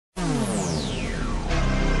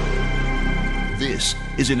This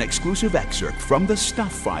is an exclusive excerpt from the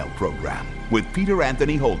Stuph File Program with Peter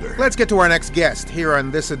Anthony Holder. Let's get to our next guest here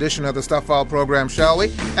on this edition of the Stuph File Program, shall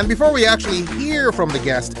we? And before we actually hear from the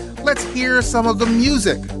guest, let's hear some of the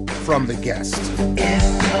music from the guest.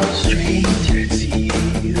 It's no stranger to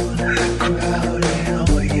you, crowding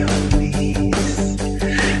over your knees.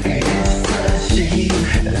 And it's a shame,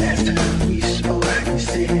 last time we spoke, you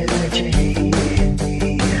said that you hated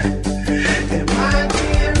me. And my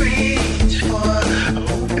dear reach for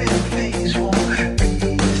hoping things won't be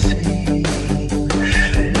the same.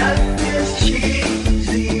 Nothing's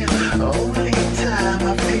cheesy, only time I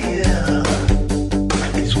feel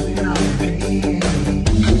is when I'm in pain.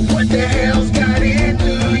 What the hell's got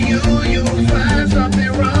into you? You find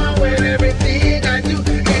something wrong with everything I do,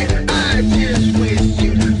 and I just wish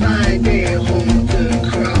you'd find a home to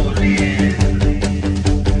crawl in.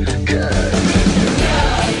 'Cause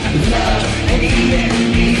love,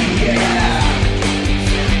 hating me, yeah.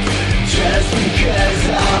 Just because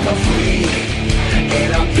I'm a freak, and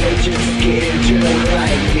I'm just scared you're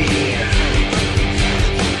like me.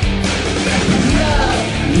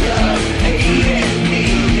 Love, hating me,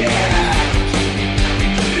 yeah.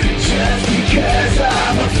 Just because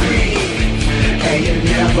I'm a freak, and you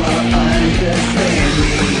never understand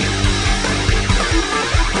me.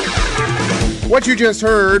 What you just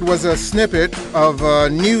heard was a snippet of a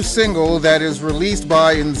new single that is released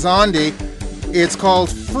by Nzondi. It's called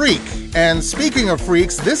Freak. And speaking of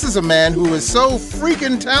freaks, this is a man who is so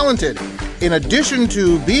freaking talented. In addition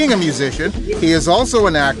to being a musician, he is also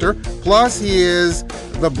an actor. Plus, he is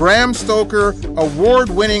the Bram Stoker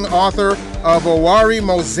award-winning author of Oware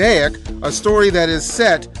Mosaic, a story that is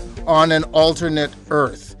set on an alternate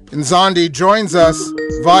Earth. Nzondi joins us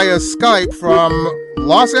via Skype from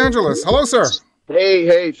Los Angeles. Hello, sir.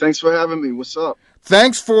 Hey, thanks for having me. What's up?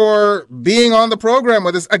 Thanks for being on the program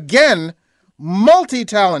with us. Again,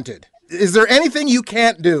 multi-talented. Is there anything you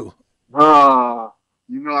can't do? I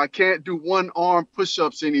can't do one-arm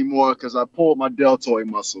push-ups anymore because I pulled my deltoid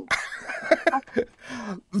muscle.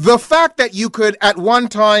 The fact that you could at one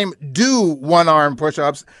time do one-arm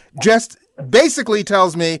push-ups just basically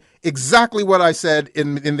tells me exactly what I said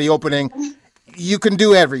in the opening. You can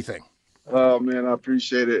do everything. Oh, man, I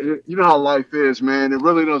appreciate it. You know how life is, man. It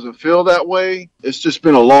really doesn't feel that way. It's just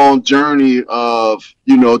been a long journey of,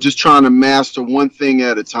 just trying to master one thing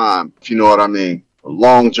at a time, if you know what I mean. A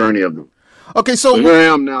long journey of it. Okay, so here I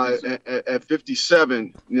am now at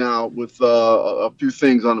 57 now with a few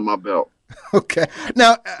things under my belt. Okay.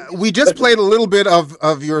 Now, we just played a little bit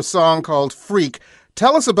of your song called Freak.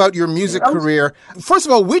 Tell us about your music career. First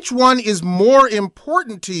of all, which one is more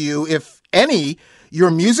important to you, if any, your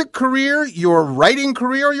music career, your writing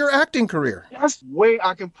career, or your acting career? That's the way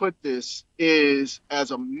I can put this is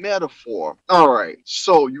as a metaphor. All right.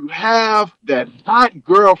 So you have that hot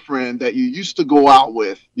girlfriend that you used to go out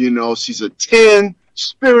with. She's a 10,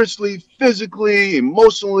 spiritually, physically,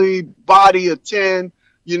 emotionally, body a 10,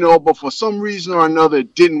 but for some reason or another,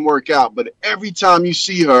 it didn't work out. But every time you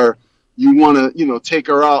see her, you want to, take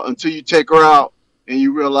her out until you take her out and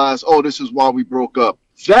you realize, oh, this is why we broke up.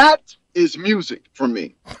 That is music for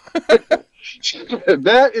me.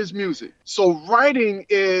 That is music. So writing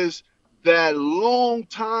is that long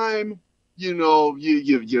time, you're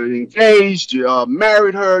engaged, you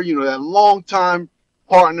married her, that long time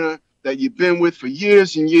partner that you've been with for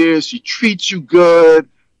years and years. She treats you good.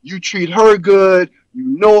 You treat her good. You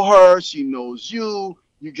know her. She knows you.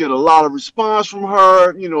 You get a lot of response from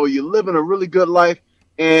her. You're living a really good life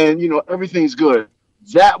and, everything's good.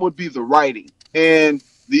 That would be the writing. And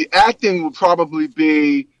the acting would probably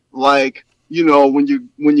be like,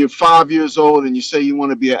 when you're 5 years old and you say you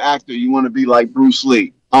want to be an actor, you want to be like Bruce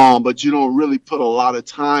Lee. But you don't really put a lot of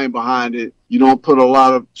time behind it. You don't put a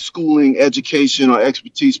lot of schooling, education, or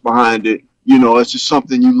expertise behind it. It's just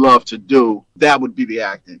something you love to do. That would be the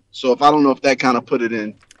acting. So I don't know if that kind of put it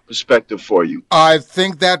in perspective for you. I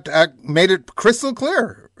think that made it crystal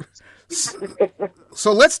clear.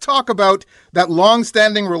 So let's talk about that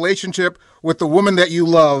long-standing relationship with the woman that you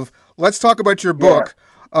love. Let's talk about your book,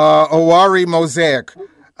 Oware Mosaic.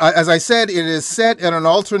 As I said, it is set in an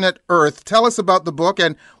alternate Earth. Tell us about the book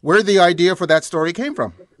and where the idea for that story came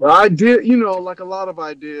from. Well, I did, like a lot of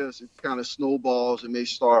ideas, it kind of snowballs and they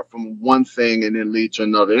start from one thing and then lead to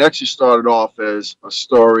another. It actually started off as a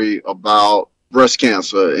story about breast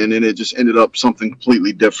cancer, and then it just ended up something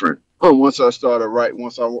completely different. Once I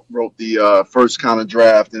wrote the first kind of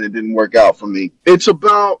draft and it didn't work out for me. It's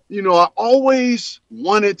about, I always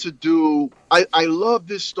wanted to do, I love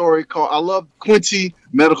this story I love Quincy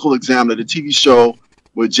Medical Examiner, the TV show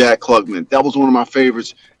with Jack Klugman. That was one of my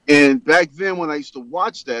favorites. And back then, when I used to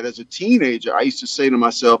watch that as a teenager, I used to say to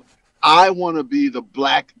myself, I want to be the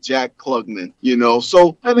Black Jack Klugman, you know.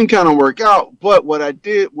 So that didn't kind of work out. But what I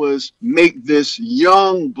did was make this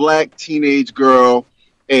young black teenage girl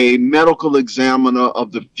a medical examiner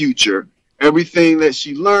of the future. Everything that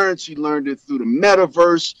she learned it through the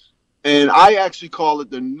metaverse. And I actually call it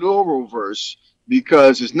the neuroverse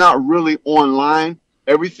because it's not really online.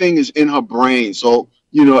 Everything is in her brain. So,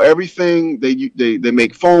 you know, everything they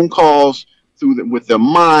make phone calls with their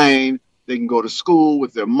mind. They can go to school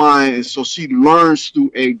with their mind. And so she learns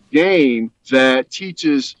through a game that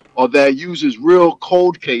teaches or that uses real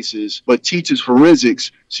cold cases, but teaches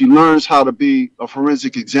forensics. She learns how to be a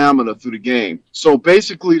forensic examiner through the game. So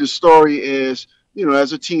basically, the story is, you know,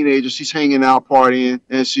 as a teenager, she's hanging out, partying,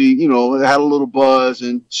 and she, you know, had a little buzz,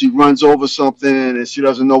 and she runs over something, and she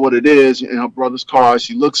doesn't know what it is in her brother's car.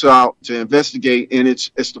 She looks out to investigate, and it's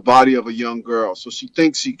the body of a young girl. So she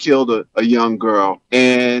thinks she killed a young girl,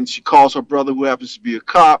 and she calls her brother, who happens to be a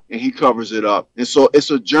cop, and he covers it up. And so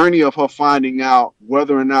it's a journey of her finding out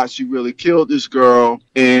whether or not she really killed this girl,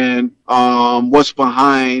 and what's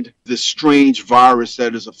behind this strange virus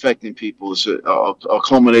that is affecting people. It's a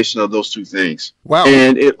culmination of those two things. Wow.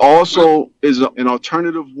 And it also is an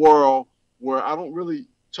alternative world where I don't really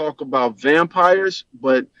talk about vampires,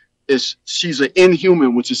 but she's an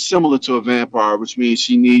inhuman, which is similar to a vampire, which means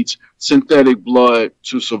she needs synthetic blood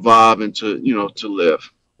to survive and to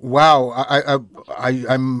live. Wow.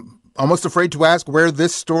 I'm almost afraid to ask where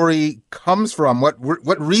this story comes from.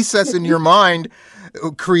 What recess in your mind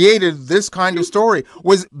created this kind of story?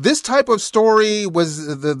 Was this type of story, was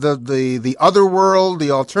the other world, the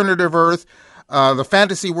alternative Earth, the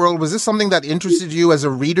fantasy world, was this something that interested you as a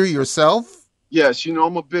reader yourself? Yes, you know,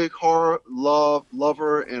 I'm a big horror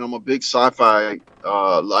lover, and I'm a big sci-fi.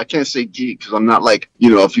 I can't say geek because I'm not like, you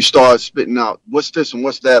know, if you start spitting out what's this and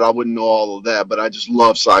what's that, I wouldn't know all of that. But I just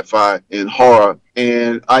love sci-fi and horror.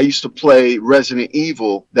 And I used to play Resident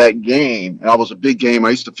Evil, that game. And I was a big game.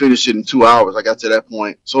 I used to finish it in 2 hours. I got to that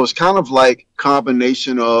point. So it's kind of like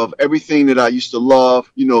combination of everything that I used to love,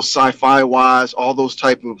 you know, sci-fi wise, all those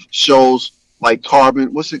type of shows. Like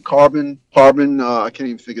Carbon, what's it? Carbon. I can't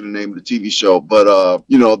even think of the name of the TV show, but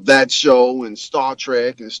you know, that show, and Star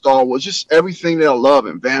Trek and Star Wars, just everything that I love,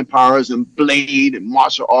 and vampires and Blade and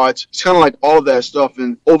martial arts. It's kind of like all of that stuff.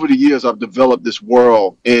 And over the years, I've developed this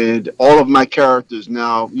world, and all of my characters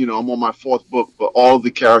now, you know, I'm on my 4th book, but all of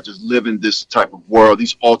the characters live in this type of world,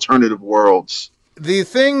 these alternative worlds. The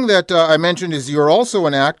thing that I mentioned is you're also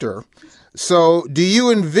an actor. So do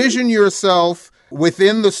you envision yourself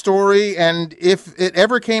within the story, and if it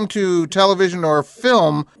ever came to television or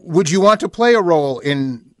film, would you want to play a role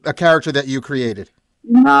in a character that you created?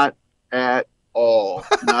 Not at all.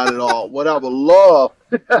 Not at all. What I would love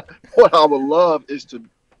is to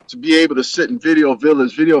be able to sit in Video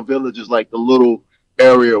Village. Video Village is like the little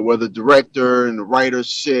area where the director and the writers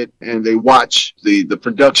sit and they watch the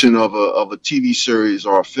production of a TV series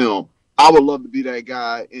or a film. I would love to be that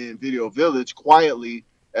guy in Video Village quietly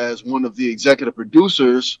as one of the executive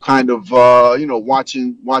producers, kind of, you know,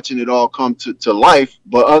 watching it all come to life.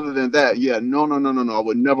 But other than that, yeah, no. I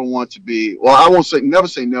would never want to be, well, I won't never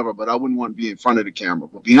say never, but I wouldn't want to be in front of the camera,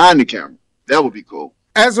 but behind the camera. That would be cool.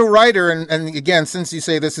 As a writer, and again, since you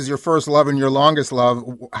say this is your first love and your longest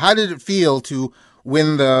love, how did it feel to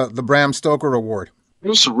win the Bram Stoker Award? It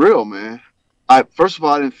was surreal, man. First of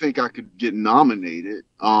all, I didn't think I could get nominated.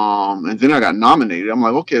 And then I got nominated. I'm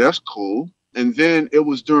like, okay, that's cool. And then it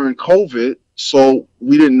was during COVID, so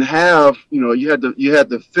we didn't have, you know, you had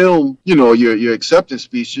to film, you know, your acceptance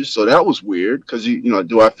speeches. So that was weird because you know,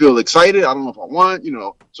 do I feel excited? I don't know if I won, you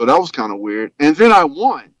know. So that was kind of weird. And then I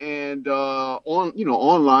won, and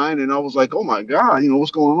online, and I was like, oh my God, you know,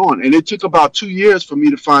 what's going on? And it took about 2 years for me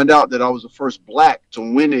to find out that I was the first Black to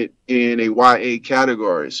win it in a YA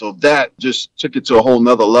category. So that just took it to a whole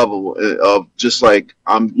nother level of just like,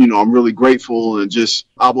 I'm really grateful, and just,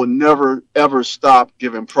 I will never ever stop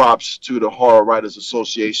giving props to the Horror Writers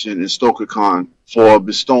Association and StokerCon for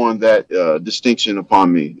bestowing that distinction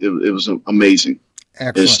upon me. It was amazing.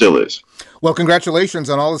 Excellent. It still is. Well, congratulations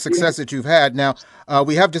on all the success that you've had. Now,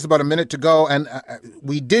 we have just about a minute to go, and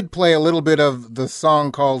we did play a little bit of the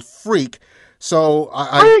song called Freak. So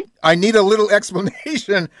I need a little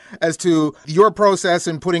explanation as to your process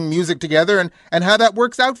in putting music together and how that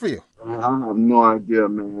works out for you. I have no idea,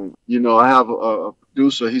 man. You know, I have a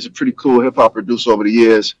producer. He's a pretty cool hip-hop producer over the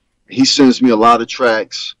years. He sends me a lot of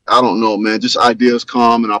tracks. I don't know, man. Just ideas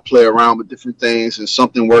come, and I play around with different things, and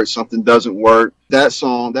something works, something doesn't work.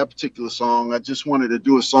 That particular song, I just wanted to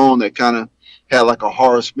do a song that kind of had like a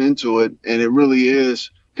horror spin to it, and it really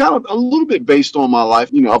is kind of a little bit based on my life.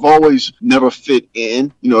 I've always never fit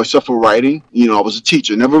in, except for writing. I was a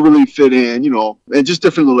teacher, never really fit in, and just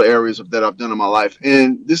different little areas of that I've done in my life.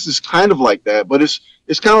 And this is kind of like that, but it's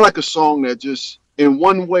kind of like a song that just in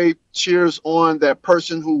one way cheers on that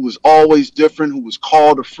person who was always different, who was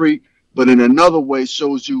called a freak, but in another way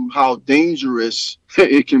shows you how dangerous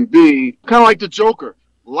it can be. Kind of like the Joker.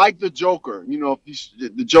 The Joker,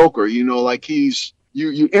 like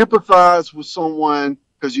you empathize with someone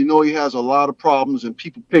because he has a lot of problems and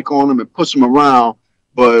people pick on him and push him around,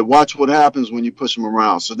 but watch what happens when you push him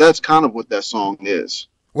around. So that's kind of what that song is.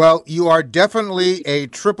 Well, you are definitely a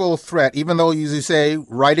triple threat, even though you say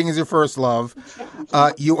writing is your first love.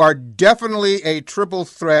 You are definitely a triple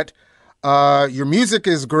threat. Your music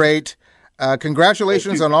is great.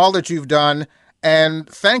 Congratulations on all that you've done. And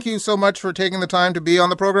thank you so much for taking the time to be on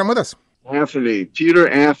the program with us. Peter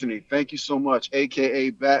Anthony, thank you so much,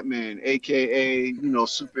 a.k.a. Batman, a.k.a.,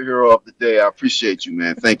 superhero of the day. I appreciate you,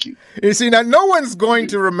 man. Thank you. You see, now no one's going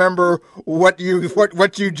to remember what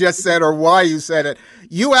you just said or why you said it.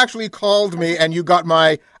 You actually called me and you got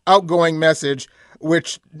my outgoing message,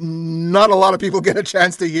 which not a lot of people get a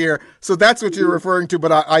chance to hear. So that's what you're referring to,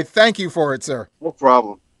 but I thank you for it, sir. No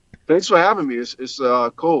problem. Thanks for having me. It's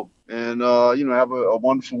cool. And, have a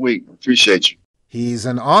wonderful week. Appreciate you. He's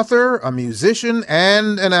an author, a musician,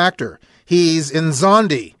 and an actor. He's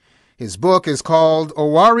Nzondi. His book is called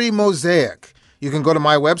Oware Mosaic. You can go to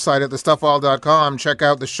my website at thestuffile.com, check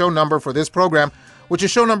out the show number for this program, which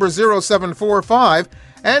is show number 0745,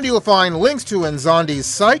 and you'll find links to Nzondi's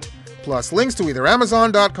site, plus links to either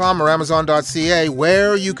Amazon.com or Amazon.ca,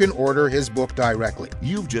 where you can order his book directly.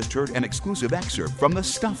 You've just heard an exclusive excerpt from the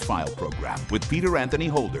Stuph File Program with Peter Anthony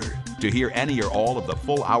Holder. To hear any or all of the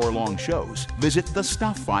full hour-long shows, visit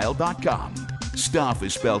thestufffile.com. Stuph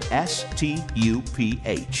is spelled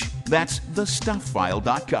S-T-U-P-H. That's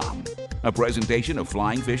thestufffile.com. A presentation of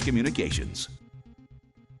Flying Fish Communications.